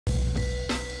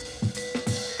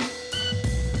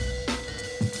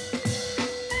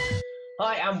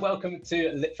Hi and welcome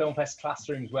to Lit Film Fest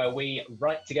Classrooms, where we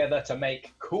write together to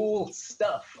make cool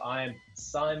stuff. I'm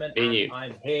Simon and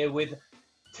I'm here with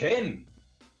Tim.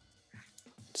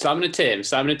 Simon and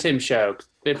Tim show.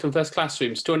 Lit Film Fest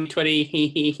Classrooms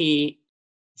 2020.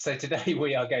 So today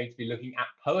we are going to be looking at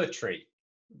poetry.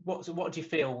 What do you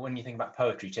feel when you think about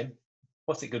poetry, Tim?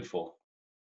 What's it good for?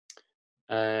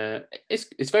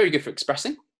 It's very good for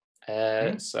expressing.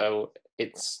 So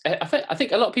I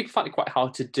think a lot of people find it quite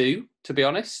hard to do, to be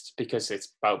honest, because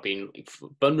it's about being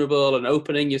vulnerable and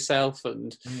opening yourself,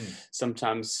 and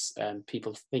sometimes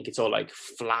people think it's all like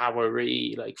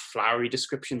flowery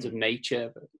descriptions of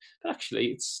nature, but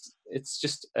actually it's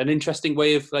just an interesting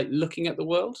way of like looking at the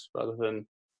world rather than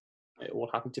it all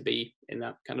having to be in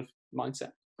that kind of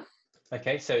mindset.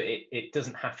 Okay, so it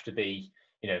doesn't have to be,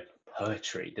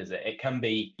 poetry, does it? It can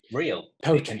be real.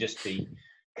 Poetry. It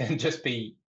can just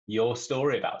be your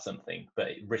story about something, but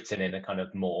written in a kind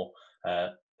of more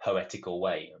poetical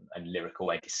way and lyrical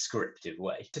way, descriptive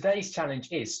way. Today's challenge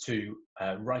is to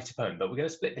write a poem, but we're going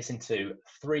to split this into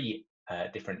three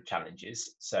different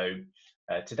challenges. So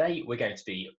today we're going to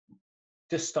be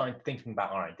just starting thinking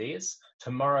about our ideas.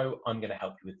 Tomorrow I'm going to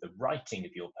help you with the writing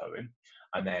of your poem,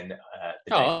 and then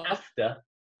the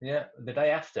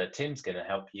day after, Tim's going to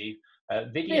help you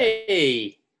video.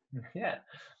 Hey. Yeah.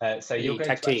 So you're going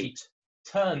to actually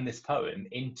turn this poem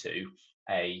into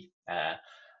a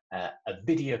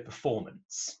video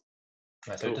performance.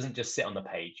 So it doesn't just sit on the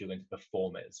page, you're going to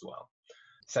perform it as well.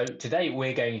 So today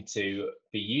we're going to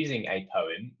be using a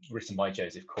poem written by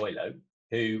Joseph Coelho,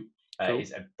 who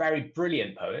is a very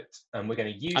brilliant poet, and we're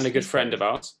going to use... And a good friend of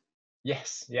ours.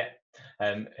 Yes, yeah.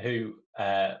 Who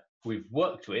we've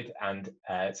worked with, and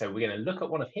so we're going to look at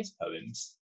one of his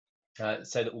poems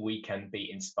so that we can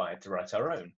be inspired to write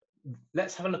our own.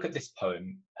 Let's have a look at this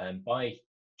poem by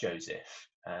Joseph,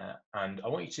 and I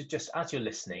want you to just, as you're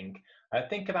listening,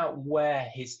 think about where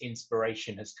his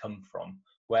inspiration has come from,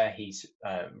 where he's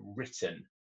written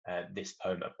this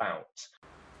poem about.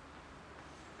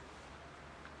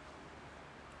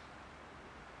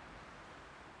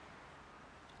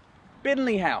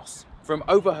 Binley House, from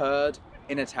overheard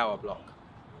in a tower block.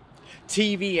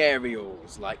 TV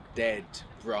aerials like dead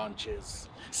branches.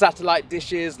 Satellite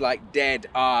dishes like dead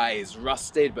eyes,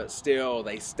 rusted but still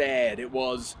they stared. It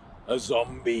was a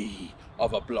zombie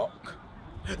of a block.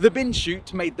 The bin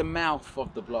chute made the mouth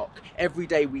of the block. Every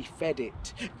day we fed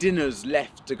it. Dinners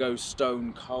left to go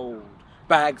stone cold.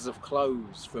 Bags of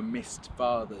clothes from missed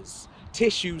fathers.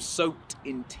 Tissues soaked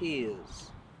in tears.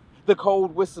 The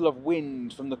cold whistle of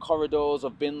wind from the corridors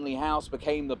of Binley House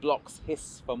became the block's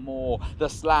hiss for more. The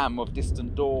slam of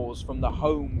distant doors from the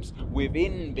homes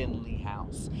within Binley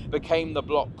House became the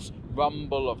block's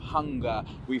rumble of hunger.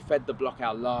 We fed the block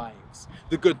our lives,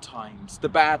 the good times, the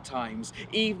bad times,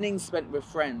 evenings spent with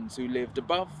friends who lived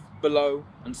above, below,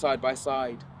 and side by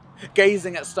side,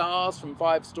 gazing at stars from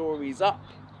 5 stories up,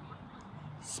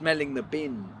 smelling the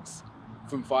bins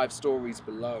from 5 stories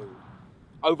below.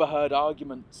 Overheard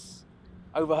arguments,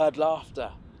 overheard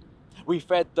laughter. We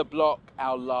fed the block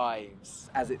our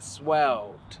lives as it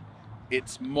swelled,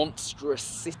 its monstrous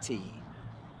city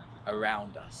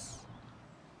around us.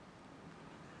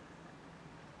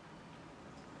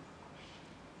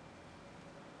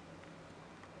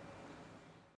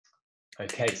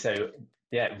 Okay, so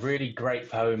yeah, really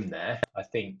great poem there. I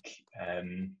think.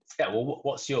 Well,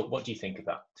 what do you think of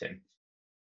that, Tim?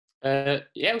 I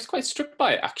was quite struck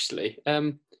by it, actually.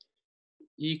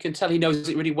 You can tell he knows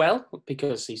it really well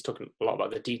because he's talking a lot about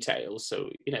the details.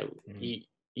 So,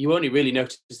 you only really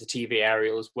notice the TV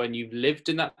aerials when you've lived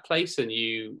in that place and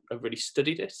you have really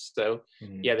studied it. So,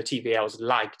 the TV aerials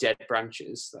like dead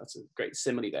branches. That's a great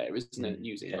simile there, isn't it?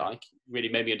 Using really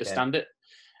made me understand it.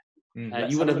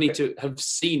 You wouldn't need to have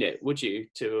seen it, would you,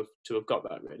 to have got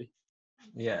that, really?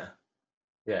 Yeah.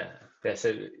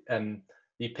 So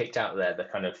you picked out there the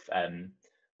kind of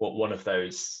one of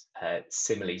those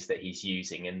similes that he's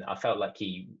using, and I felt like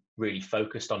he really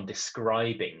focused on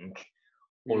describing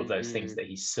all of those things that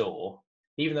he saw,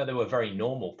 even though they were very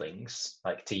normal things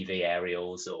like TV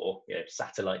aerials or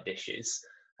satellite dishes,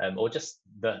 or just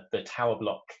the tower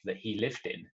block that he lived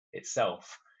in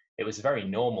itself. It was a very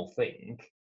normal thing,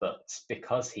 but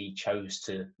because he chose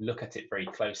to look at it very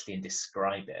closely and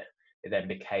describe it, it then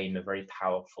became a very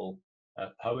powerful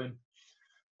poem.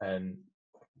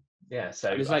 So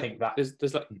I think that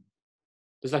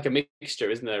there's like a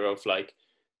mixture, isn't there, of like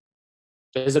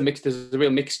there's a real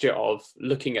mixture of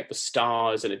looking at the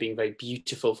stars and it being very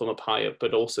beautiful from up high up,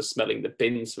 but also smelling the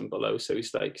bins from below. So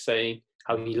he's like saying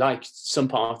how he liked some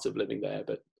parts of living there,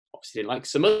 but obviously didn't like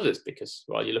some others, because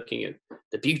while you're looking at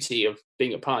the beauty of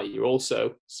being a pie, you're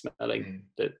also smelling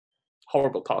the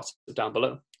horrible parts down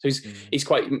below. So he's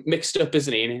quite mixed up,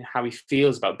 isn't he, in how he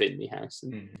feels about Bidley House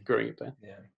and growing up there.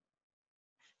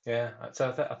 Yeah.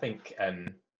 So I think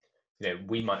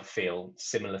we might feel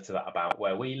similar to that about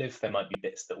where we live. There might be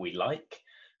bits that we like,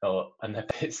 and there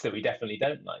are bits that we definitely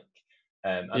don't like.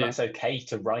 And that's okay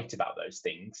to write about those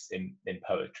things in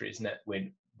poetry, isn't it?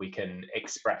 When we can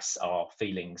express our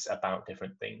feelings about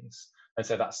different things. And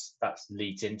so that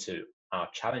leads into our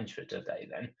challenge for today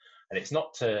then. And it's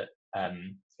not to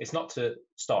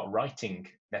start writing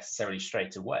necessarily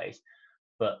straight away,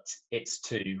 but it's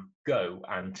to go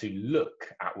and to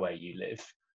look at where you live,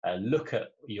 look at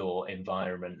your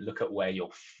environment, look at where you're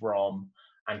from,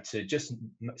 and to just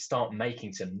start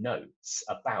making some notes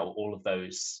about all of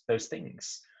those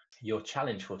things. Your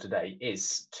challenge for today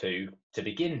is to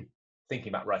begin thinking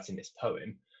about writing this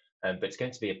poem, but it's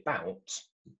going to be about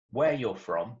where you're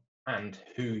from and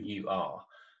who you are.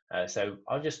 So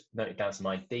I've just noted down some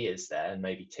ideas there, and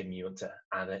maybe Tim, you want to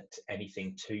add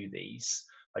anything to these.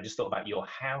 I just thought about your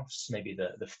house, maybe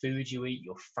the food you eat,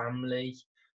 your family,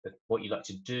 what you like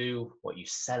to do, what you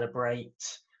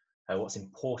celebrate, what's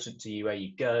important to you, where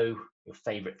you go, your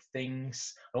favorite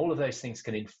things. And all of those things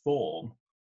can inform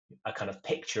a kind of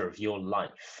picture of your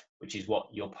life, which is what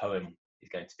your poem is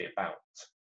going to be about.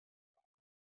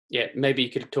 Yeah, maybe you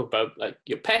could talk about like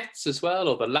your pets as well,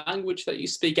 or the language that you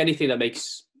speak, anything that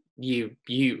makes you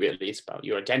really. It's about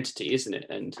your identity, isn't it?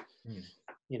 And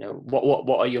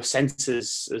what are your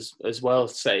senses as well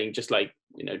saying? Just like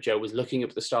Joe was looking up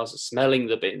at the stars and smelling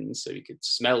the bins, so you could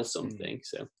smell something.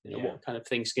 So what kind of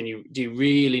things do you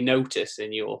really notice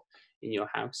in your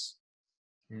house?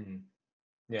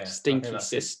 Yeah,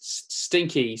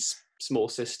 stinky small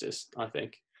sisters, I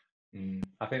think.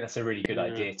 I think that's a really good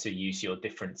idea, to use your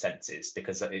different senses,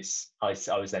 because I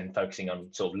was then focusing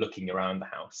on sort of looking around the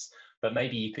house, but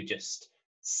maybe you could just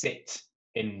sit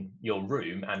in your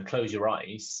room and close your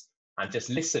eyes and just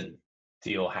listen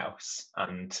to your house,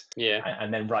 and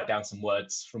then write down some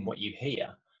words from what you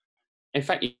hear. In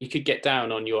fact, you could get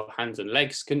down on your hands and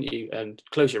legs, couldn't you, and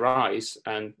close your eyes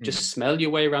and just smell your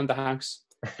way around the house.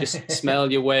 Just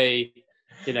smell your way,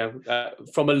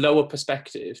 from a lower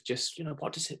perspective. Just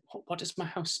what does my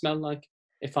house smell like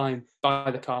if I'm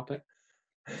by the carpet?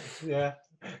 Yeah,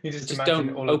 you just don't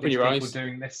imagine all open of these your people eyes.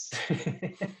 doing this,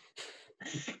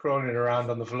 crawling around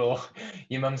on the floor.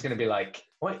 Your mum's going to be like,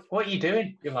 "What are you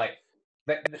doing?" You're like,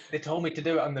 "They told me to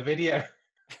do it on the video."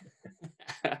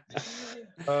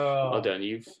 Well done,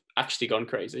 you've actually gone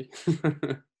crazy.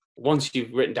 Once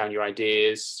you've written down your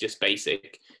ideas, just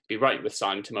basic, be writing with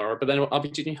Simon tomorrow, but then I'll be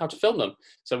teaching you how to film them.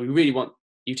 So we really want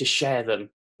you to share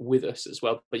them with us as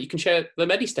well, but you can share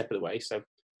them any step of the way. So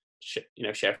share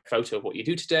a photo of what you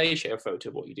do today, share a photo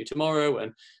of what you do tomorrow,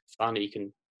 and finally you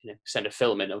can send a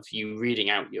film in of you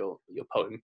reading out your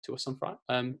poem to us on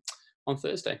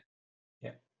Thursday.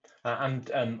 Yeah. And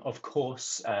of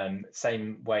course,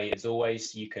 same way as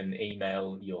always, you can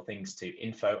email your things to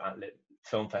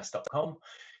info@litfilmfest.com.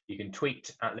 You can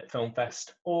tweet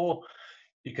 @litfilmfest, or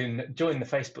you can join the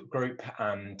Facebook group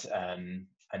and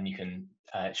you can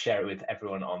share it with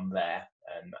everyone on there.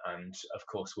 And of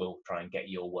course, we'll try and get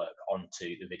your work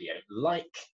onto the video,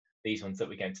 like these ones that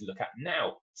we're going to look at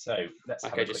now. So let's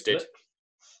have a quick look.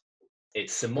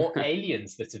 It's some more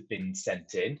aliens that have been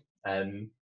sent in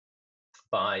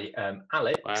by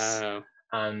Alex. Wow.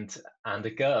 and a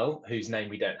girl whose name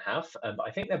we don't have, but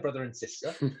I think they're brother and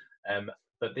sister.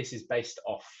 But this is based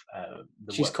off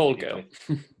the She's work called Girl.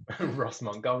 Ross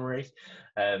Montgomery,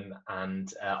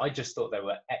 and I just thought they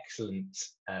were excellent,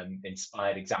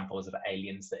 inspired examples of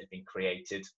aliens that had been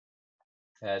created.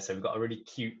 So we've got a really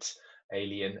cute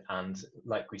alien, and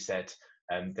like we said,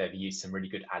 they've used some really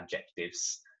good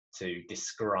adjectives to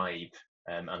describe,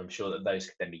 and I'm sure that those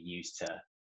could then be used to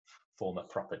form a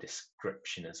proper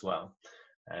description as well.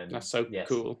 That's so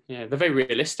cool. Yeah, they're very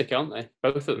realistic, aren't they?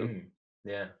 Both of them.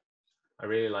 Yeah, I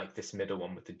really like this middle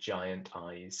one with the giant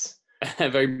eyes.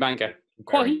 Very manga.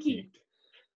 Very cute.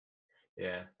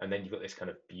 Yeah, and then you've got this kind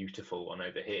of beautiful one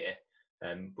over here,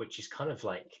 which is kind of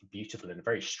like beautiful in a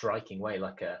very striking way,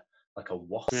 like a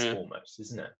wasp almost,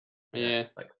 isn't it? Yeah.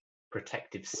 Like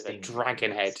protective sting. A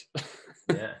dragon head.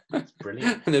 Yeah, it's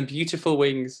brilliant. And then beautiful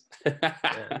wings.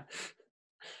 Yeah.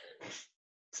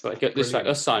 It's like just like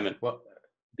us, Simon. What?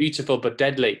 Beautiful but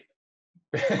deadly.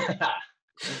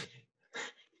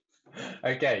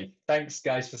 Okay, thanks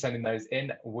guys for sending those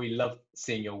in. We love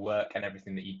seeing your work and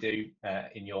everything that you do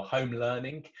in your home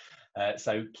learning.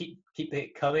 So keep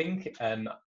it coming.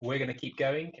 we're going to keep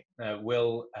going.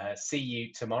 We'll see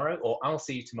you tomorrow, or I'll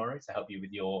see you tomorrow to help you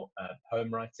with your poem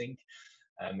writing.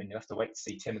 And you'll have to wait to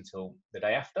see Tim until the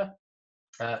day after.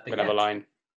 We'll have a line.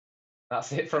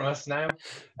 That's it from us now.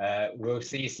 We'll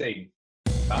see you soon.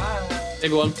 Bye.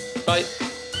 Everyone, bye.